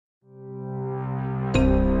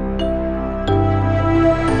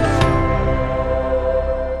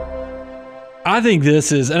I think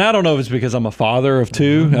this is, and I don't know if it's because I'm a father of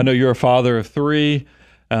two. I know you're a father of three.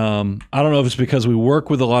 I don't know if it's because we work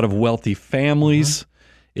with a lot of wealthy families,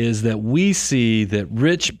 is that we see that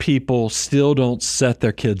rich people still don't set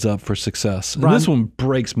their kids up for success. And this one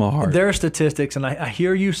breaks my heart. There are statistics, and I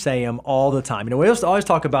hear you say them all the time. We always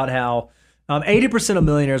talk about how 80% of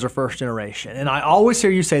millionaires are first generation. And I always hear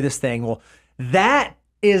you say this thing, well, that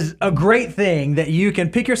is a great thing that you can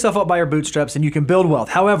pick yourself up by your bootstraps and you can build wealth.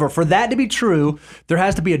 However, for that to be true, there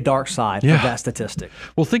has to be a dark side of that statistic.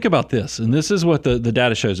 Well, think about this, and this is what the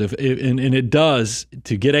data shows. And it does,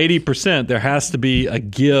 to get 80%, there has to be a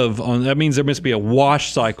give on. That means there must be a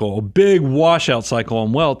wash cycle, a big washout cycle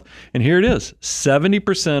on wealth. And here it is: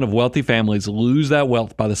 70% of wealthy families lose that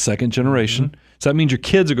wealth by the second generation. So that means your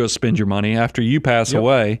kids are going to spend your money after you pass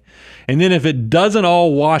away. And then if it doesn't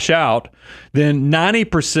all wash out, then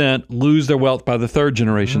 90% lose their wealth by the third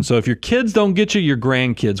generation. So if your kids don't get you, your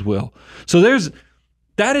grandkids will. So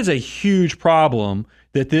that is a huge problem,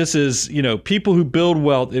 that this is, people who build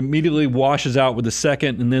wealth immediately washes out with the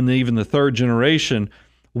second and then even the third generation.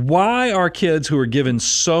 Why are kids who are given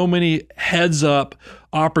so many heads up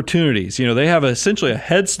opportunities, they have essentially a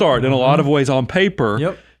head start in a lot of ways on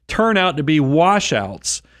paper, turn out to be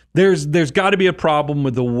washouts? There's got to be a problem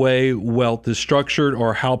with the way wealth is structured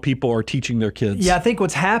or how people are teaching their kids. Yeah, I think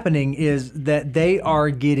what's happening is that they are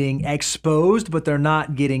getting exposed, but they're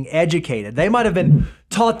not getting educated. They might have been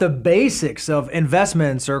taught the basics of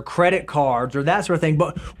investments or credit cards or that sort of thing,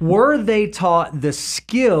 but were they taught the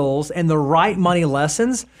skills and the right money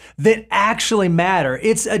lessons that actually matter?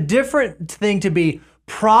 It's a different thing to be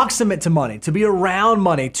proximate to money, to be around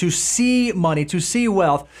money, to see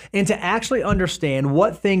wealth, and to actually understand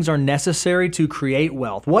what things are necessary to create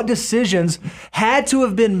wealth. What decisions had to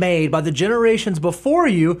have been made by the generations before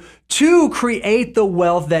you to create the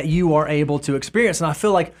wealth that you are able to experience. And I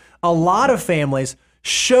feel like a lot of families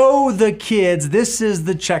show the kids, this is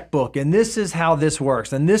the checkbook, and this is how this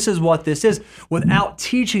works, and this is what this is, without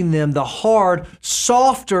teaching them the hard,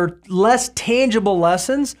 softer, less tangible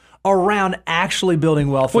lessons around actually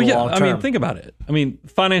building wealth for the long term. Think about it.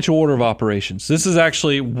 Financial order of operations. This is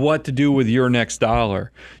actually what to do with your next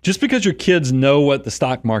dollar. Just because your kids know what the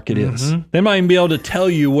stock market is, they might even be able to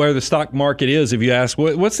tell you where the stock market is. If you ask,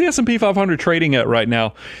 what's the S&P 500 trading at right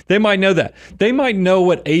now? They might know that. They might know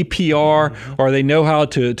what APR, or they know how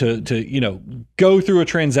to go through a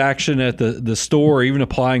transaction at the store, or even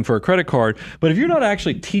applying for a credit card. But if you're not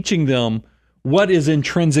actually teaching them what is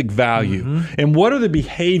intrinsic value and what are the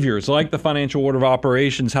behaviors, like the financial order of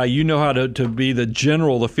operations, how you know how to be the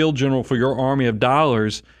field general for your army of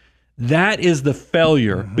dollars, that is the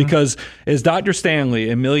failure. Because as Dr.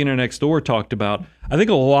 Stanley and Millionaire Next Door talked about, I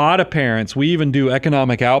think a lot of parents, we even do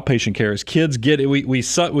economic outpatient care. As kids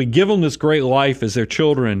we give them this great life as their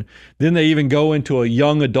children, then they even go into a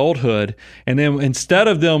young adulthood, and then instead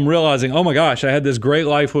of them realizing, oh my gosh, I had this great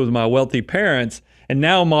life with my wealthy parents, and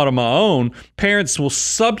now I'm on my own, parents will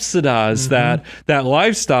subsidize that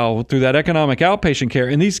lifestyle through that economic outpatient care.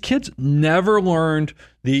 And these kids never learned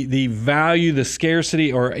the value, the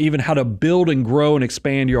scarcity, or even how to build and grow and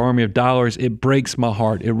expand your army of dollars. It breaks my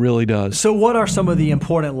heart. It really does. So what are some of the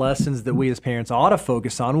important lessons that we as parents ought to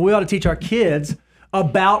focus on? We ought to teach our kids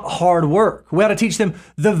about hard work. We ought to teach them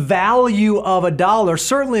the value of a dollar.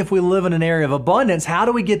 Certainly if we live in an area of abundance, how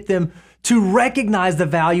do we get them to recognize the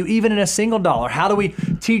value even in a single dollar? How do we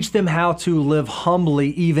teach them how to live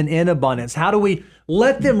humbly even in abundance? How do we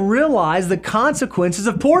let them realize the consequences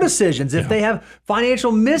of poor decisions? If they have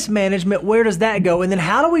financial mismanagement, where does that go? And then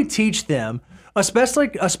how do we teach them,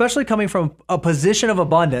 especially coming from a position of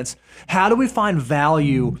abundance, how do we find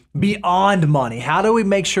value beyond money? How do we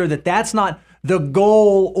make sure that that's not the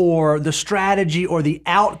goal or the strategy or the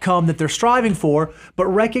outcome that they're striving for, but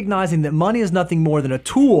recognizing that money is nothing more than a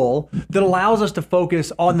tool that allows us to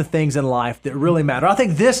focus on the things in life that really matter? I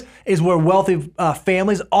think this is where wealthy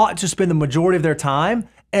families ought to spend the majority of their time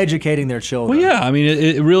educating their children. Well, yeah,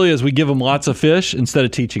 it really is. We give them lots of fish instead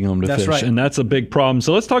of teaching them to fish, right. And that's a big problem.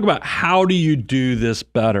 So let's talk about, how do you do this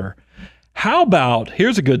better? How about,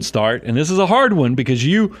 here's a good start, and this is a hard one because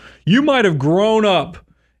you might have grown up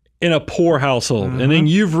in a poor household, and then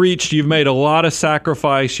you've made a lot of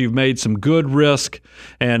sacrifice, you've made some good risk,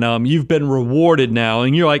 and you've been rewarded now,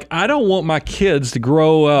 and you're like, I don't want my kids to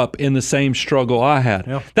grow up in the same struggle I had.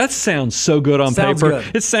 Yeah. That sounds so good on paper.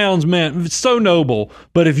 Good. It sounds, it's so noble,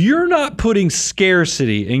 but if you're not putting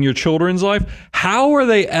scarcity in your children's life, how are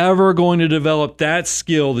they ever going to develop that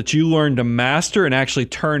skill that you learned to master and actually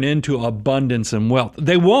turn into abundance and wealth?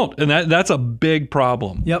 They won't, and that's a big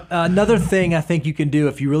problem. Yep. Another thing I think you can do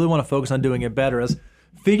if you really want to focus on doing it better is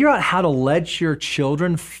figure out how to let your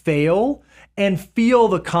children fail and feel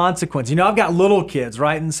the consequence. You know, I've got little kids,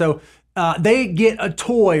 right? And so they get a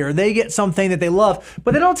toy or they get something that they love,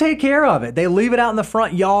 but they don't take care of it. They leave it out in the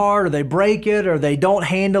front yard, or they break it, or they don't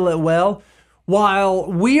handle it well.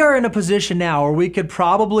 While we are in a position now where we could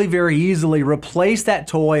probably very easily replace that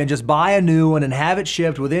toy and just buy a new one and have it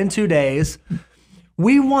shipped within 2 days,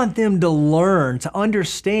 we want them to learn, to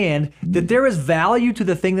understand that there is value to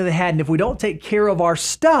the thing that they had. And if we don't take care of our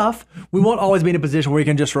stuff, we won't always be in a position where we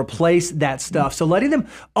can just replace that stuff. So letting them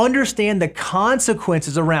understand the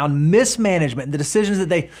consequences around mismanagement and the decisions that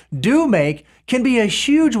they do make can be a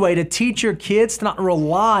huge way to teach your kids to not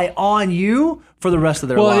rely on you for the rest of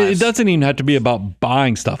their lives. Well, it doesn't even have to be about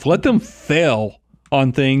buying stuff. Let them fail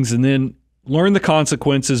on things and then learn the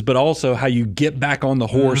consequences, but also how you get back on the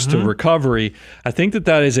horse to recovery. I think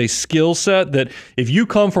that is a skill set that if you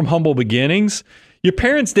come from humble beginnings, your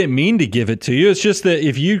parents didn't mean to give it to you. It's just that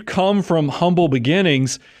if you come from humble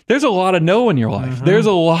beginnings, there's a lot of no in your life. There's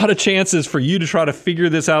a lot of chances for you to try to figure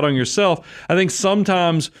this out on yourself. I think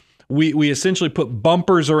sometimes we essentially put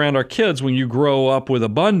bumpers around our kids when you grow up with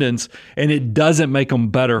abundance, and it doesn't make them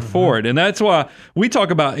better for it. And that's why we talk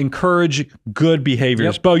about encourage good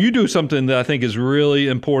behaviors. Bo, you do something that I think is really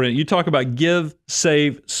important. You talk about give,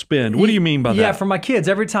 save, spend. What do you mean by that? Yeah, for my kids,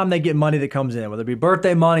 every time they get money that comes in, whether it be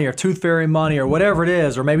birthday money or tooth fairy money or whatever it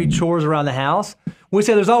is, or maybe chores around the house, we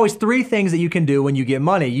say there's always 3 things that you can do when you get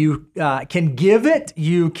money. You can give it,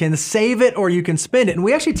 you can save it, or you can spend it. And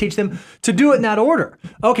we actually teach them to do it in that order.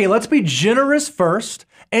 Okay, let's be generous first,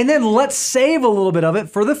 and then let's save a little bit of it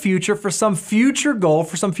for the future, for some future goal,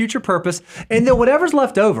 for some future purpose. And then whatever's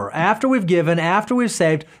left over, after we've given, after we've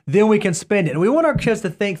saved, then we can spend it. And we want our kids to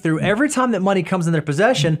think through every time that money comes in their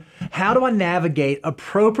possession, how do I navigate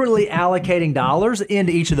appropriately allocating dollars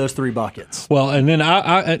into each of those 3 buckets? Well, and then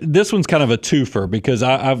I this one's kind of a twofer because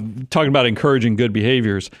I'm talking about encouraging good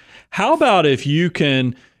behaviors. How about if you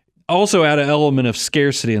can also add an element of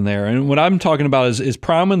scarcity in there? And what I'm talking about is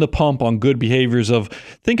priming the pump on good behaviors of,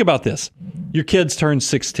 think about this. Your kids turn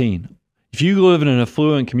 16. If you live in an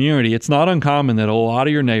affluent community, it's not uncommon that a lot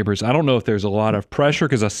of your neighbors, I don't know if there's a lot of pressure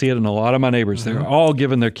because I see it in a lot of my neighbors, they're all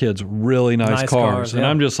giving their kids really nice cars. And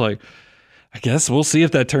I'm just like, I guess we'll see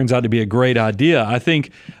if that turns out to be a great idea. I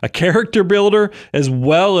think a character builder, as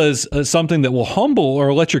well as something that will humble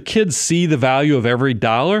or let your kids see the value of every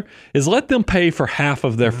dollar, is let them pay for half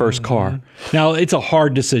of their first car. Now, it's a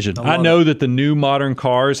hard decision. I know that the new modern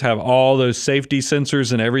cars have all those safety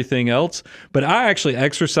sensors and everything else, but I actually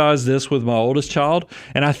exercised this with my oldest child,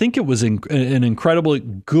 and I think it was an incredibly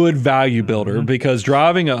good value builder because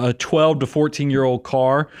driving a 12 to 14-year-old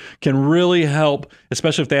car can really help,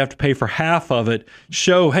 especially if they have to pay for half of it,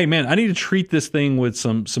 show, hey man, I need to treat this thing with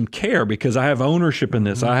some care because I have ownership in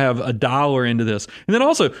this. I have $1 into this. And then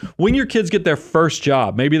also, when your kids get their first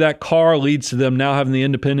job, maybe that car leads to them now having the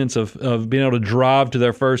independence of being able to drive to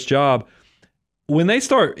their first job. When they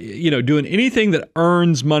start, doing anything that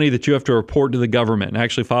earns money that you have to report to the government and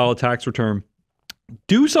actually file a tax return,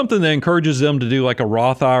 do something that encourages them to do like a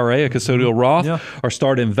Roth IRA, a custodial Roth, or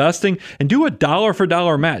start investing, and do a dollar for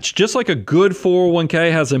dollar match. Just like a good 401k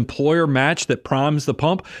has employer match that primes the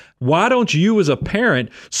pump, why don't you as a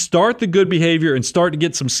parent start the good behavior and start to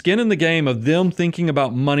get some skin in the game of them thinking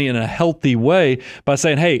about money in a healthy way by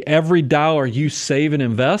saying, hey, every dollar you save and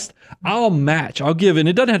invest, I'll match, I'll give. And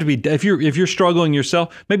it doesn't have to be, if you're struggling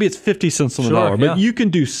yourself, maybe it's 50 cents on the dollar, but you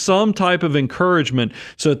can do some type of encouragement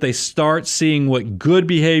so that they start seeing what good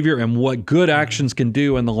behavior and what good actions can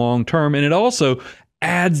do in the long term. And it also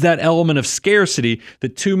adds that element of scarcity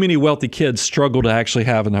that too many wealthy kids struggle to actually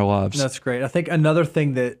have in their lives. That's great. I think another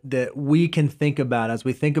thing that we can think about as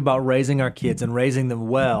we think about raising our kids and raising them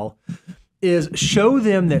well is show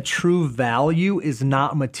them that true value is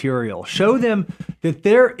not material. Show them that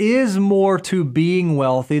there is more to being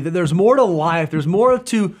wealthy, that there's more to life, there's more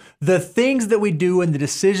to the things that we do and the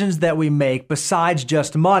decisions that we make besides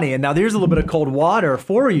just money. And now there's a little bit of cold water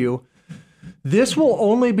for you. This will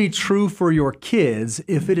only be true for your kids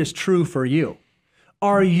if it is true for you.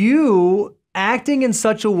 Are you acting in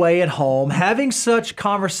such a way at home, having such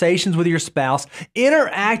conversations with your spouse,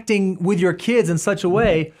 interacting with your kids in such a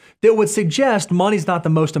way that would suggest money's not the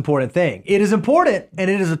most important thing? It is important,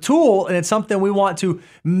 and it is a tool, and it's something we want to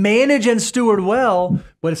manage and steward well,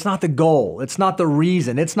 but it's not the goal. It's not the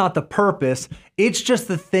reason. It's not the purpose. It's just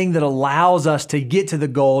the thing that allows us to get to the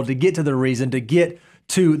goal, to get to the reason, to get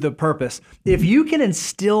to the purpose. If you can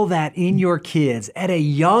instill that in your kids at a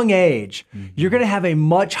young age, you're going to have a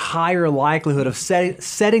much higher likelihood of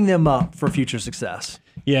setting them up for future success.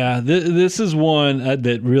 Yeah, this is one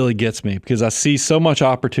that really gets me because I see so much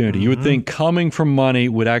opportunity. You would think coming from money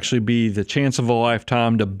would actually be the chance of a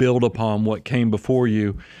lifetime to build upon what came before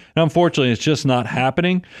you. And unfortunately, it's just not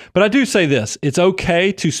happening. But I do say this, it's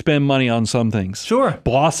okay to spend money on some things. Sure.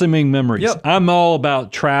 Blossoming memories. Yep. I'm all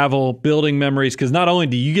about travel, building memories, because not only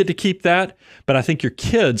do you get to keep that, but I think your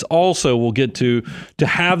kids also will get to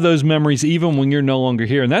have those memories even when you're no longer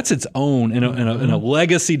here. And that's its own, in a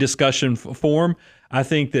legacy discussion form. I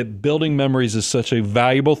think that building memories is such a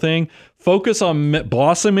valuable thing. Focus on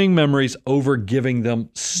blossoming memories over giving them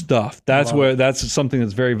stuff. That's something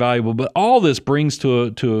that's very valuable. But all this brings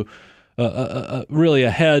to really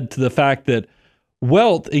a head to the fact that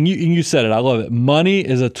wealth, and you said it, I love it. Money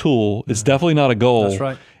is a tool. It's definitely not a goal. That's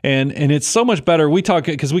right. And it's so much better. We talk,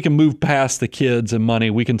 because we can move past the kids and money.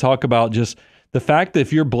 We can talk about just the fact that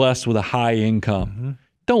if you're blessed with a high income,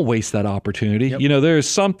 don't waste that opportunity. Yep. There's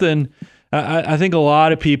something. I think a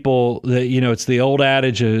lot of people that, it's the old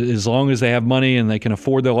adage, as long as they have money and they can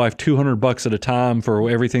afford their life $200 at a time for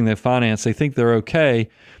everything they finance, they think they're okay,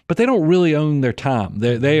 but they don't really own their time.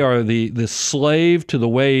 They are the slave to the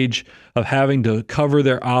wage of having to cover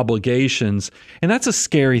their obligations. And that's a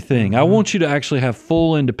scary thing. I want you to actually have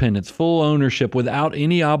full independence, full ownership without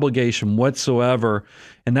any obligation whatsoever.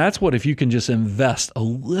 And that's what, if you can just invest a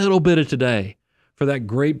little bit of today for that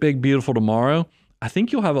great, big, beautiful tomorrow, I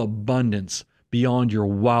think you'll have abundance beyond your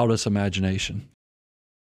wildest imagination.